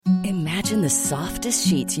Imagine the softest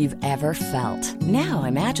sheets you've ever felt. Now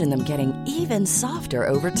imagine them getting even softer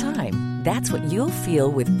over time. That's what you'll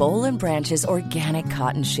feel with Boll & Branch's organic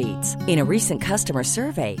cotton sheets. In a recent customer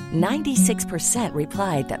survey, 96%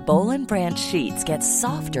 replied that Boll & Branch sheets get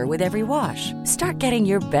softer with every wash. Start getting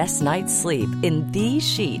your best night's sleep in these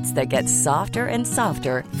sheets that get softer and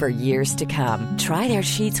softer for years to come. Try their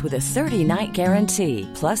sheets with a 30-night guarantee.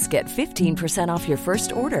 Plus, get 15% off your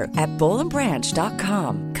first order at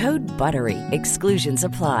bollandbranch.com. Code BUTTERY. Exclusions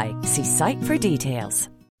apply. See site for details.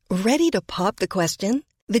 Ready to pop the question?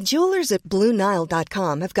 The jewelers at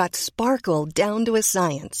BlueNile.com have got sparkle down to a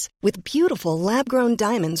science with beautiful lab-grown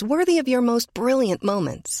diamonds worthy of your most brilliant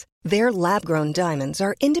moments. Their lab-grown diamonds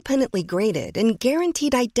are independently graded and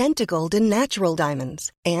guaranteed identical to natural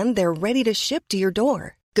diamonds, and they're ready to ship to your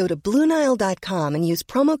door. Go to BlueNile.com and use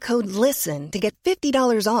promo code LISTEN to get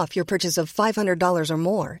 $50 off your purchase of $500 or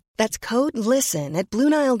more. That's code LISTEN at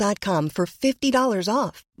BlueNile.com for $50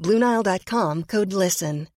 off. BlueNile.com, code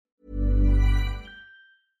LISTEN.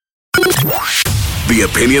 The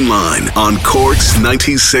Opinion Line on Cork's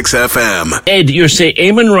 96 FM. Ed, you say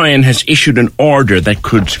Eamon Ryan has issued an order that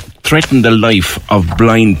could threaten the life of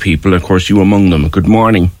blind people. Of course, you among them. Good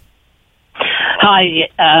morning. Hi.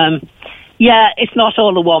 Yeah, it's not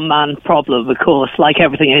all a one-man problem, of course, like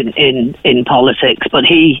everything in politics. But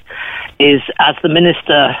he is, as the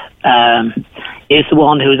minister, is the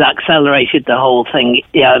one who's accelerated the whole thing.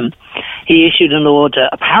 He issued an order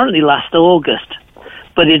apparently last August,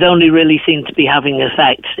 but it only really seemed to be having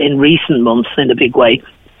effect in recent months in a big way.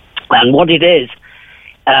 And what it is,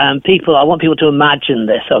 I want people to imagine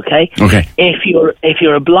this, okay? Okay. If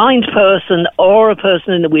you're a blind person or a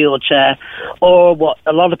person in a wheelchair, or what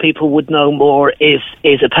a lot of people would know more is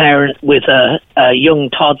a parent with a young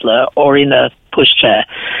toddler or in a pushchair,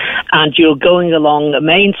 and you're going along a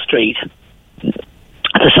main street,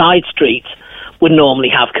 the side streets would normally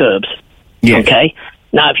have curbs. Yes. Okay?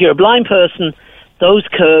 Now, if you're a blind person, those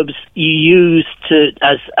curbs you use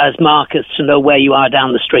as markers to know where you are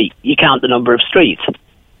down the street. You count the number of streets.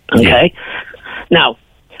 Okay? Yeah. Now,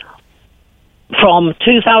 from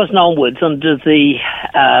 2000 onwards, under the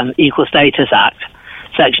Equal Status Act,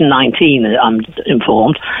 Section 19, I'm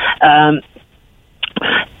informed,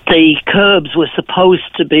 the curbs were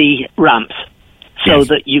supposed to be ramps so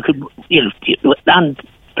that you could, and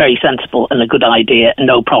very sensible and a good idea and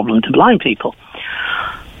no problem to blind people.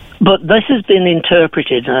 But this has been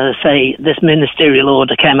interpreted, as I say, this ministerial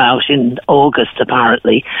order came out in August,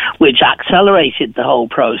 apparently, which accelerated the whole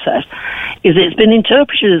process, is it's been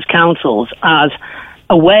interpreted as councils as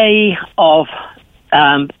a way of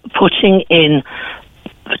putting in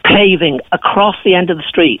paving across the end of the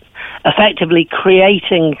street, effectively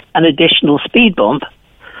creating an additional speed bump,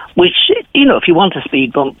 which, if you want a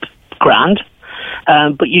speed bump, grand,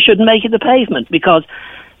 but you shouldn't make it the pavement, because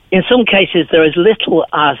in some cases, they're as little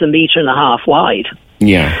as 1.5 meters wide.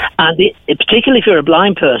 Yeah. And particularly if you're a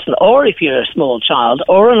blind person, or if you're a small child,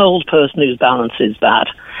 or an old person whose balance is bad,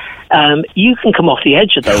 you can come off the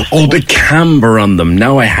edge of those things. Oh, the camber on them.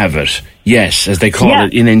 Now I have it. Yes, as they call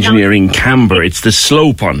it in engineering, camber. It's the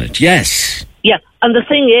slope on it. Yes. Yeah, and the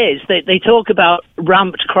thing is, they talk about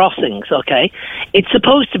ramped crossings, okay? It's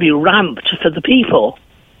supposed to be ramped for the people,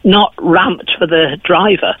 not ramped for the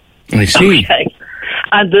driver. I see. Okay.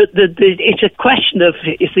 And it's a question of,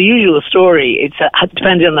 it's the usual story. It's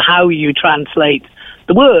depending on how you translate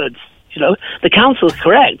the words. The council's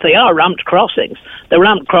correct. They are ramped crossings. They're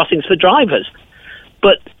ramped crossings for drivers.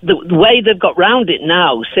 But the way they've got round it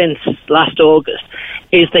now, since last August,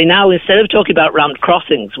 is they now, instead of talking about ramped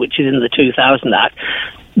crossings, which is in the 2000 Act,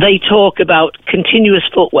 they talk about continuous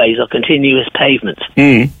footways or continuous pavements.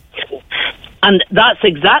 Mm. And that's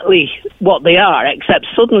exactly what they are, except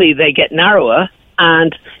suddenly they get narrower,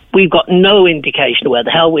 and we've got no indication of where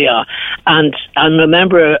the hell we are. And I'm a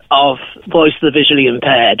member of Voice of the Visually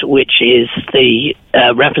Impaired, which is the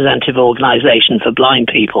representative organisation for blind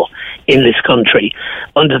people in this country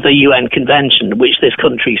under the UN Convention, which this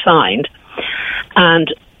country signed.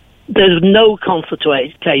 And there's no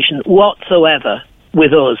consultation whatsoever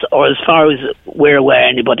with us, or as far as we're aware,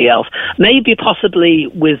 anybody else. Maybe possibly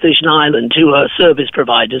with Vision Island, who are service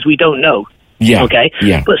providers, we don't know. Yeah. Okay?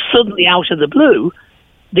 Yeah. But suddenly, out of the blue,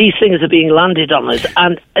 these things are being landed on us.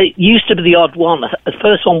 And it used to be the odd one. The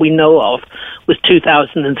first one we know of was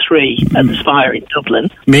 2003 at the Spire in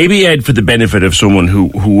Dublin. Maybe, Ed, for the benefit of someone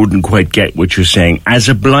who wouldn't quite get what you're saying, as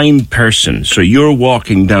a blind person, so you're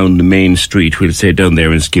walking down the main street, we'll say down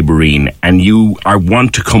there in Skibbereen, and you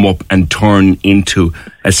want to come up and turn into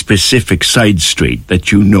a specific side street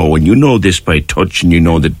that you know, and you know this by touch, and you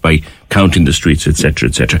know that by counting the streets, etc.,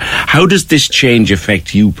 etc. How does this change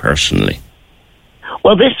affect you personally?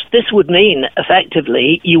 Well, this would mean,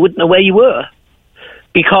 effectively, you wouldn't know where you were.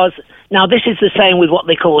 Because, now this is the same with what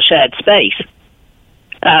they call shared space.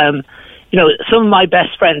 Some of my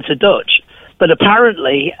best friends are Dutch, but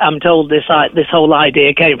apparently I'm told this whole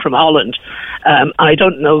idea came from Holland. I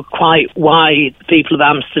don't know quite why the people of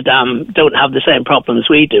Amsterdam don't have the same problems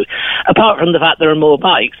we do, apart from the fact there are more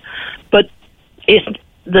bikes. But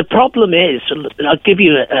the problem is, I'll give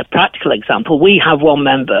you a practical example. We have one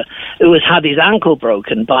member who has had his ankle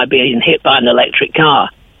broken by being hit by an electric car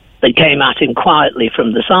that came at him quietly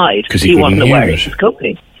from the side. Because he wasn't aware it was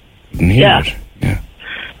coming. Yeah.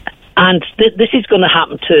 And this is going to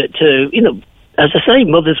happen to, as I say,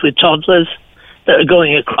 mothers with toddlers that are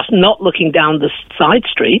going across, not looking down the side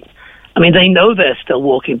street. I mean, they know they're still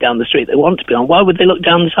walking down the street they want to be on. Why would they look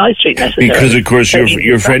down the side street necessarily? Because, of course,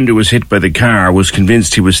 your friend who was hit by the car was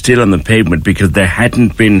convinced he was still on the pavement because there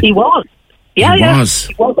hadn't been... He was. Yeah, he was.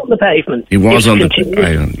 He was on the pavement. He was on the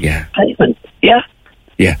pavement. Yeah.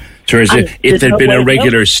 Yeah. So if there'd been a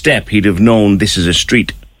regular step, he'd have known this is a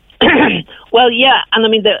street. Well, yeah, and I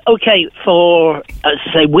mean, for,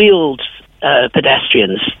 say, wheeled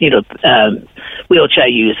pedestrians, wheelchair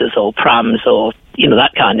users or prams or,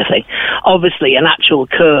 that kind of thing. Obviously, an actual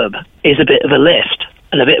curb is a bit of a lift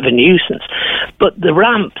and a bit of a nuisance. But the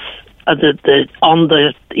ramps are on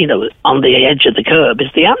the edge of the curb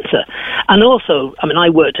is the answer. And also, I mean, I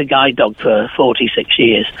worked a guide dog for 46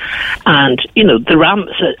 years, and, the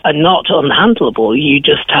ramps are not unhandleable. You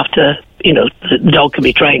just have to, the dog can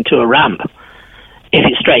be trained to a ramp if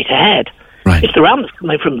it's straight ahead. Right. If the ramp's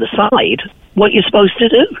coming from the side, what you're supposed to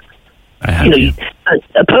do?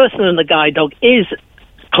 A person and a guide dog is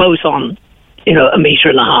close on, 1.5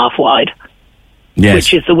 meters wide. Yes.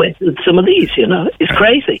 Which is the width of some of these, It's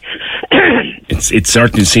crazy. It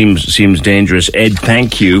certainly seems dangerous. Ed,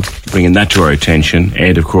 thank you for bringing that to our attention.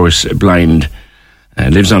 Ed, of course, blind,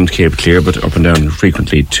 lives on Cape Clear, but up and down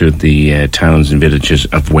frequently to the towns and villages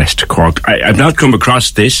of West Cork. I've not come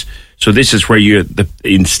across this, so this is where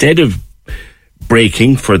instead of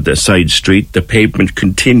braking for the side street, the pavement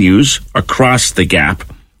continues across the gap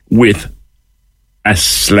with a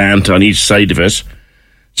slant on each side of it,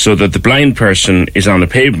 so that the blind person is on the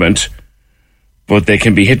pavement, but they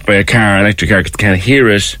can be hit by an electric car, because they can't hear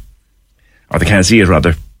it, or they can't see it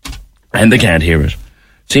rather, and they can't hear it.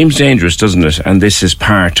 Seems dangerous, doesn't it? And this is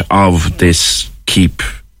part of this keep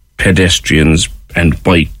pedestrians and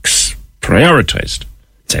bikes prioritised,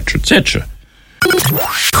 etc., etc.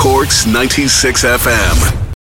 Cork's 96 FM.